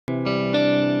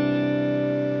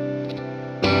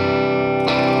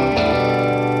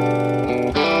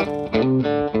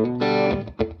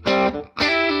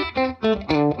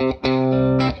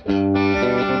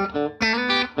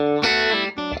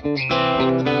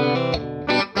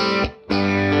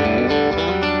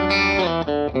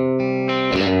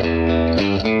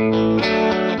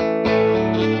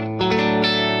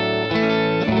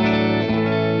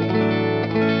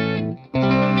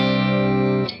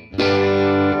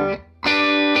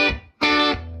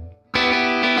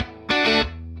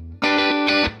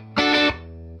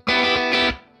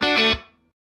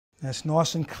It's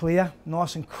nice and clear,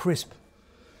 nice and crisp.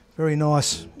 Very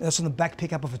nice. That's on the back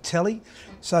pickup of a Tele.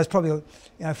 So it's probably, you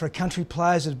know, for a country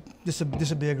players, this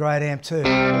would be a great amp too.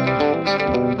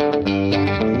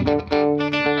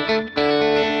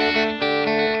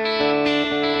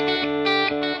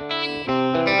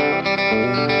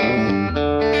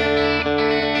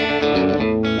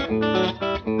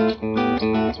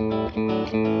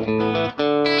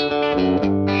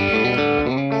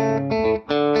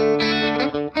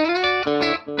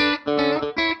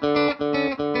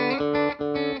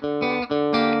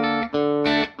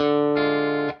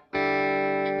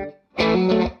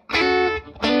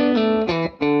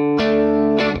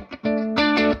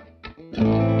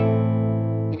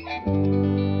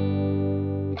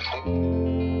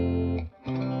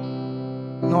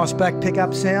 Nice back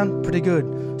pickup sound, pretty good.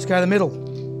 Let's go to the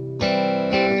middle.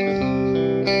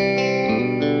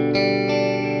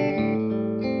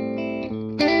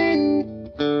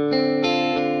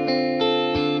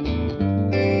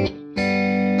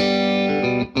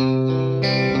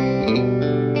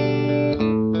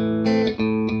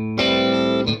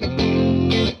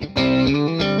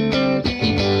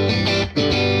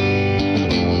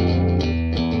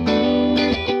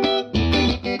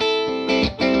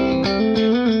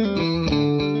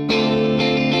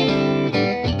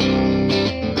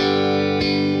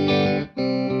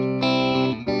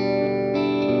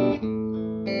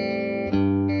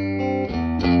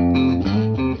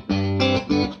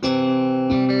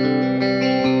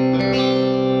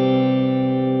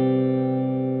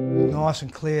 Nice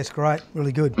and clear, it's great,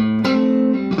 really good.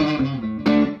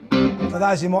 For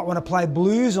those who might want to play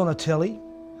blues on a Tele,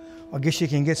 I guess you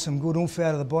can get some good oomph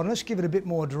out of the bottom. Let's give it a bit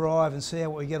more drive and see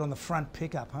how what we get on the front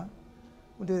pickup, huh?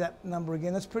 We'll do that number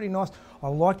again, that's pretty nice. I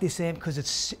like this amp because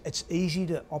it's easy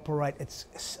to operate,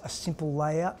 it's a simple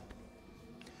layout.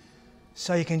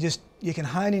 So you can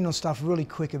hone in on stuff really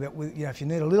quick about, you know, if you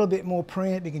need a little bit more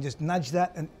preamp, you can just nudge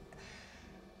that and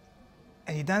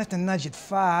you don't have to nudge it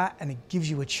far, and it gives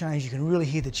you a change. You can really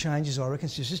hear the changes, I reckon.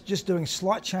 So just doing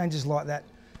slight changes like that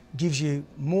gives you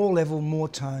more level, more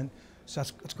tone. So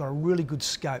it's got a really good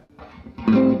scope.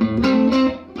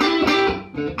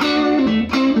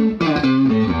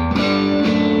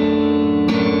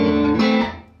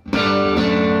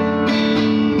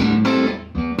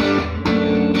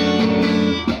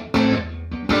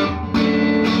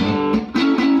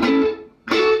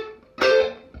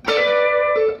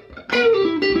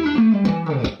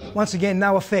 Once again,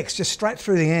 no effects, just straight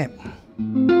through the amp.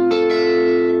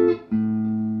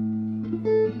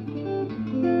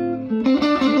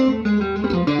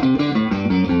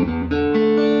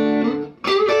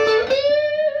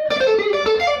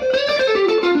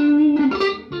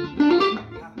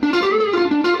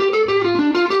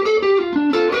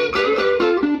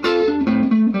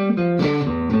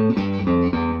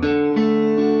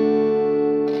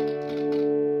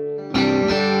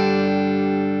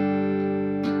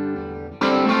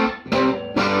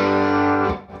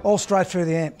 All straight through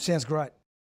the amp, sounds great.